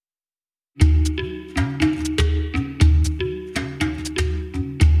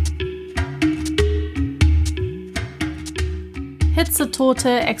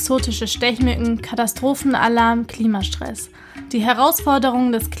Hitzetote, exotische Stechmücken, Katastrophenalarm, Klimastress. Die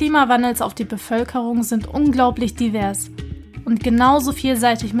Herausforderungen des Klimawandels auf die Bevölkerung sind unglaublich divers. Und genauso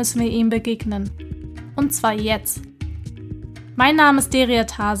vielseitig müssen wir ihm begegnen. Und zwar jetzt. Mein Name ist Deria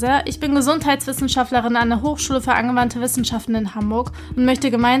Taser, ich bin Gesundheitswissenschaftlerin an der Hochschule für angewandte Wissenschaften in Hamburg und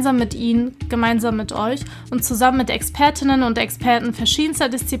möchte gemeinsam mit Ihnen, gemeinsam mit euch und zusammen mit Expertinnen und Experten verschiedenster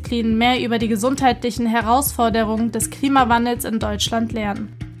Disziplinen mehr über die gesundheitlichen Herausforderungen des Klimawandels in Deutschland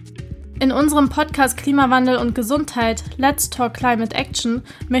lernen. In unserem Podcast Klimawandel und Gesundheit Let's Talk Climate Action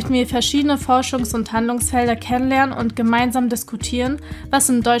möchten wir verschiedene Forschungs- und Handlungsfelder kennenlernen und gemeinsam diskutieren, was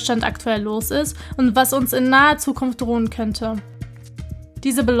in Deutschland aktuell los ist und was uns in naher Zukunft drohen könnte.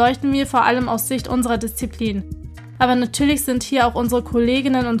 Diese beleuchten wir vor allem aus Sicht unserer Disziplin. Aber natürlich sind hier auch unsere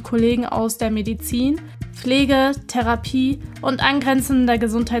Kolleginnen und Kollegen aus der Medizin, Pflege, Therapie und angrenzender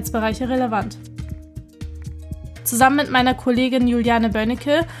Gesundheitsbereiche relevant. Zusammen mit meiner Kollegin Juliane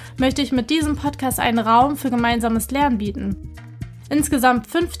Bönnecke möchte ich mit diesem Podcast einen Raum für gemeinsames Lernen bieten. Insgesamt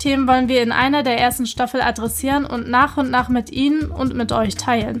 5 Themen wollen wir in einer der ersten Staffel adressieren und nach mit Ihnen und mit euch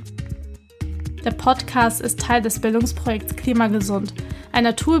teilen. Der Podcast ist Teil des Bildungsprojekts Klimagesund,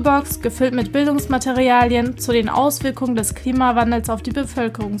 einer Toolbox gefüllt mit Bildungsmaterialien zu den Auswirkungen des Klimawandels auf die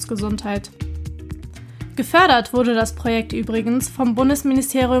Bevölkerungsgesundheit. Gefördert wurde das Projekt übrigens vom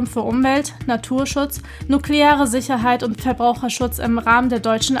Bundesministerium für Umwelt, Naturschutz, nukleare Sicherheit und Verbraucherschutz im Rahmen der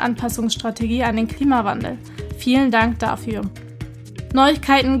deutschen Anpassungsstrategie an den Klimawandel. Vielen Dank dafür.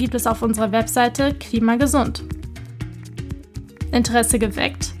 Neuigkeiten gibt es auf unserer Webseite Klimagesund. Interesse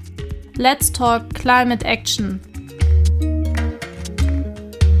geweckt? Let's Talk Climate Action.